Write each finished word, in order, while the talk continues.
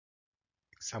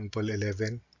Example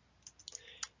 11.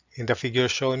 In the figure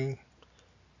shown,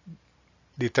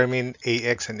 determine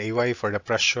AX and AY for the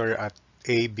pressure at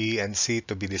A, B, and C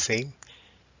to be the same.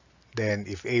 Then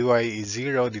if AY is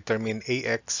 0, determine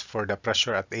AX for the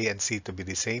pressure at A and C to be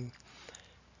the same.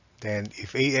 Then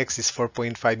if AX is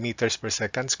 4.5 meters per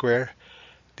second square,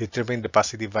 determine the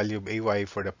positive value of AY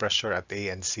for the pressure at A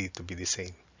and C to be the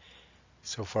same.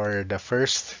 So for the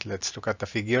first, let's look at the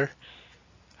figure.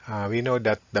 We know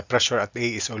that the pressure at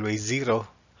A is always 0.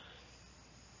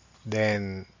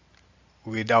 Then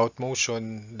without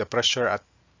motion, the pressure at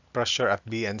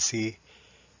B and C,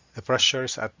 the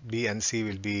pressures at B and C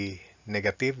will be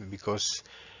negative because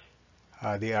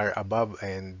they are above,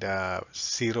 and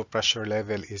zero pressure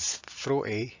level is through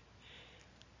A.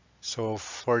 So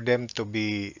for them to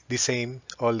be the same,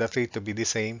 all the three to be the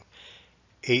same,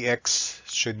 AX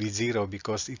should be 0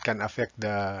 because it can affect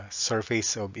the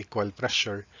surface of equal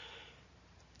pressure,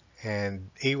 and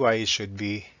AY should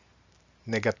be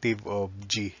negative of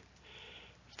G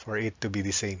for it to be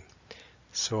the same.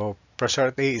 So pressure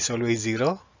at A is always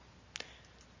 0.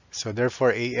 So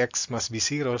therefore AX must be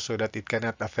 0 so that it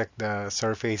cannot affect the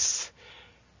surface,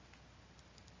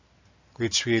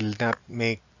 which will not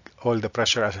make all the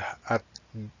pressure at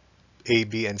A,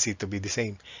 B, and C to be the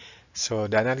same. So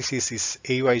the analysis is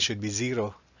AY should be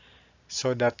 0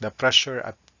 so that the pressure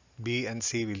at B and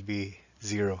C will be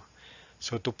 0.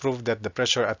 So to prove that the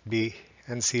pressure at B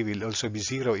and C will also be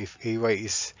 0 if AY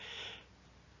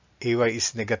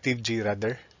is negative G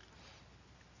rather,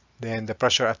 then the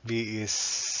pressure at B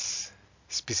is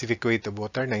specific weight of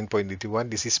water 9.81.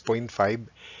 This is 0.5.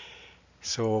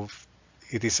 So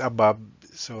it is above.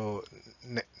 So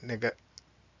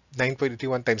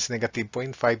 9.81 times negative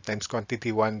 0.5 times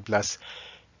quantity 1 plus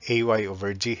AY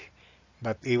over G.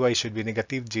 But AY should be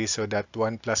negative G, so that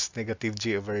 1 plus negative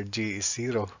G over G is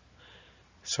 0.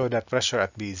 So that pressure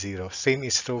at B is 0. Same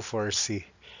is true for C.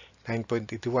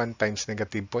 9.81 times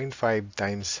negative 0.5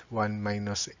 times 1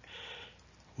 minus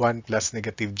 1 plus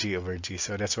negative G over G.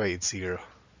 So that's why it's 0.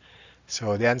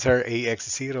 So the answer AX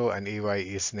is 0 and AY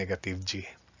is negative G.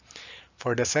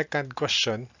 For the second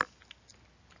question,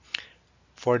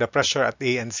 for the pressure at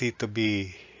A and C to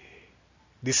be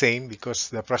the same, because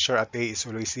the pressure at A is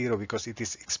always 0 because it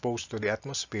is exposed to the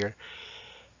atmosphere,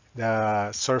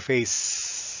 the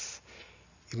surface,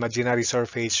 imaginary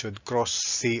surface, should cross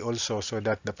C also so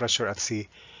that the pressure at C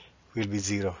will be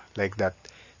 0, like that.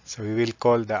 So we will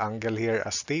call the angle here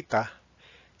as theta.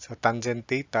 So tangent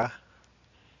theta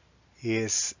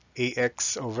is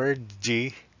AX over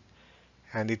G,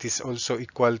 and it is also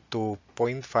equal to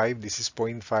 0.5. This is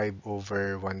 0.5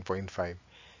 over 1.5.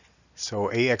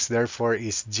 So AX therefore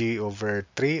is G over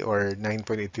 3, or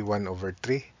 9.81 over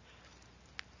 3.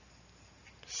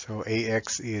 So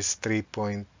AX is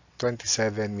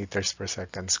 3.27 meters per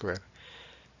second square.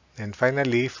 And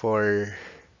finally, for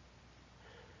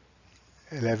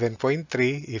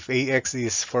 11.3, if AX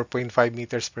is 4.5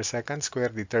 meters per second square,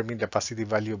 determine the positive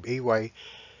value of AY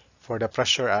for the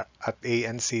pressure at A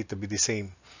and C to be the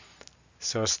same.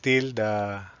 So still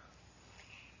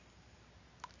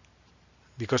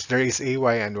because there is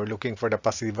AY and we're looking for the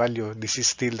positive value, this is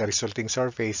still the resulting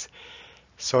surface,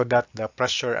 so that the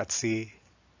pressure at C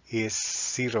is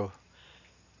 0.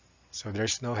 So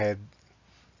there's no head.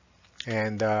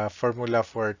 And the formula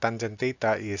for tangent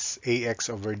theta is AX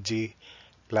over G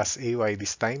plus AY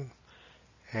this time.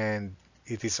 And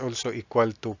it is also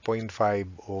equal to 0.5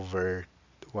 over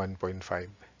 1.5.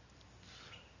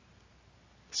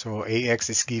 So AX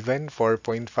is given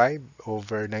 4.5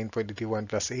 over 9.81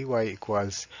 plus AY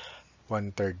equals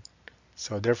 1/3.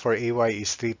 So therefore AY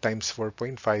is 3 times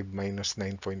 4.5 minus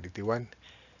 9.81,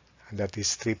 and that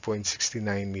is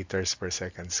 3.69 meters per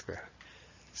second square.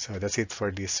 So that's it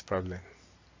for this problem.